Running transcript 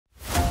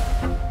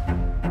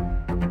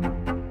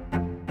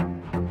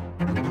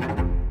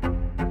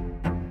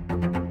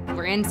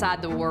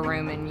inside the war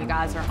room and you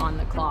guys are on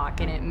the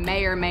clock, and it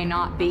may or may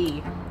not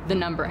be the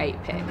number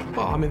 8 pick.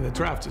 Well, I mean, the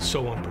draft is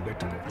so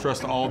unpredictable.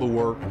 Trust all the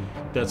work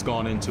that's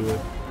gone into it,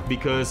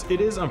 because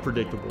it is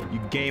unpredictable. You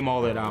game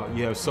all that out.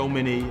 You have so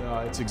many,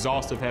 it's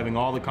exhaustive having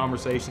all the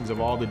conversations of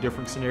all the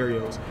different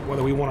scenarios.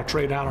 Whether we want to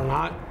trade down or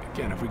not,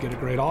 again, if we get a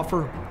great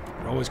offer,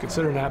 we're always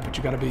considering that, but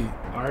you got to be,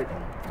 all right,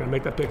 gonna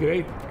make that pick at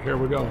 8, here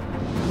we go.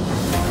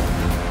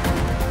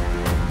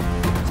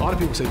 A lot of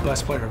people say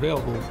best player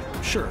available,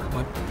 sure,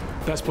 but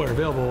best player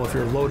available if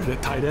you're loaded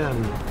at tight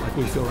end, like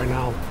we feel right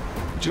now.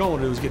 What you don't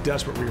want to do is get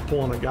desperate where you're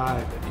pulling a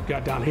guy that you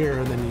got down here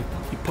and then you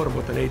put him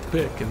with an 8th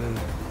pick, and then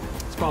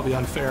it's probably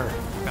unfair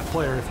that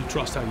player if you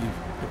trust how you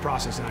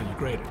process and how you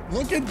grade it.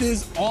 Look at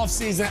this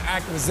offseason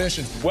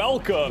acquisition.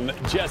 Welcome,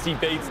 Jesse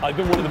Bates. I've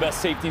been one of the best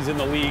safeties in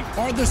the league.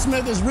 Arthur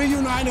Smith is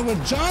reunited with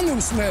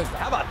Jonnu Smith.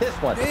 How about this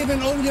one? David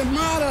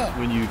Onyemata.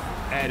 When you've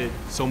added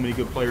so many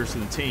good players to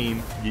the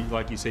team,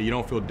 like you say, you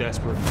don't feel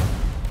desperate.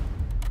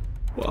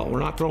 Well, we're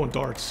not throwing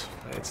darts.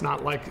 It's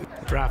not like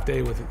draft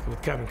day with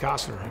Kevin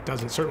Costner.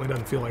 It certainly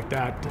doesn't feel like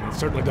that. And it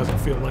certainly doesn't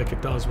feel like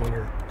it does when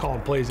you're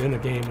calling plays in the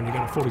game when you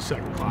got a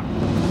 40-second clock.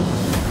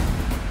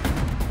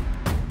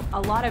 A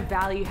lot of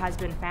value has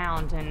been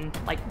found in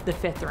like the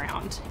 5th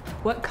round.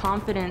 What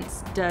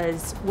confidence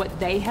does what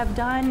they have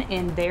done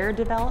in their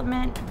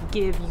development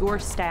give your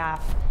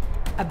staff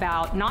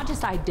about not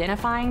just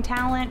identifying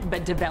talent,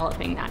 but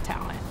developing that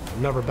talent?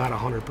 Never about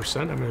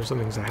 100%. I mean, there's some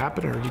things that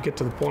happen, or you get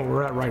to the point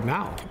we're at right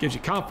now. It gives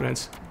you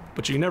confidence,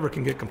 but you never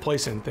can get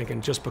complacent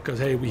thinking just because,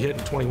 hey, we hit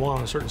in 21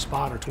 on a certain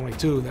spot or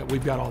 22 that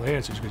we've got all the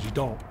answers, because you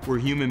don't. We're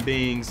human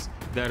beings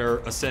that are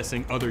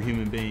assessing other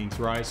human beings,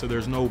 right? So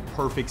there's no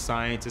perfect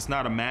science. It's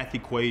not a math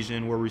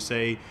equation where we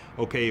say,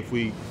 okay, if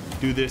we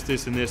do this,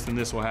 this, and this, then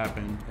this will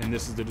happen, and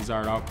this is the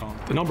desired outcome.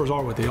 The numbers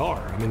are what they are.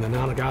 I mean, the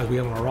amount of guys we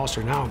have on our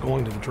roster now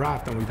going to the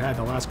draft than we've had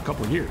the last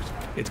couple of years.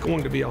 It's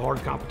going to be a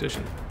hard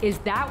competition. Is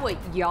that what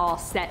y'all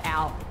set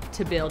out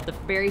to build? The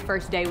very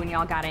first day when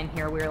y'all got in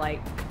here, we were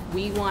like,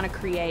 we want to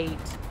create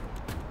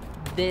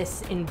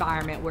this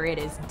environment where it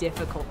is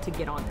difficult to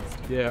get on this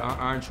team. Yeah,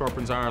 iron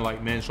sharpens iron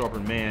like man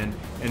sharpen man.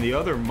 And the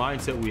other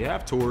mindset we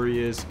have, Tori,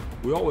 is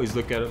we always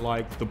look at it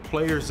like the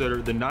players that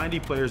are, the 90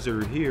 players that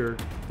are here,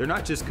 they're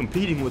not just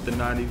competing with the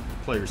 90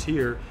 players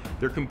here,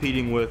 they're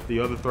competing with the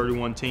other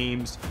 31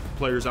 teams,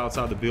 players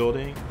outside the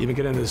building. Even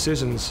get into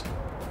decisions,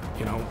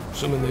 you know,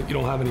 assuming that you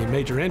don't have any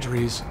major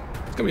injuries,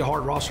 it's gonna be a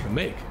hard roster to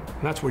make.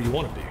 And that's where you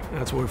want to be. And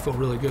that's where we feel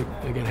really good,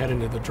 again,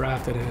 heading into the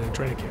draft and into the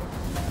training camp.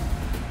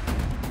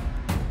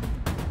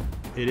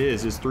 It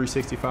is. It's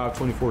 365,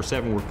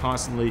 24/7. We're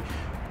constantly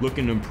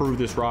looking to improve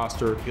this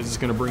roster because it's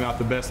going to bring out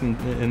the best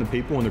in the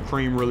people, and the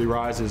cream really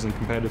rises in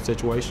competitive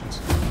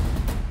situations.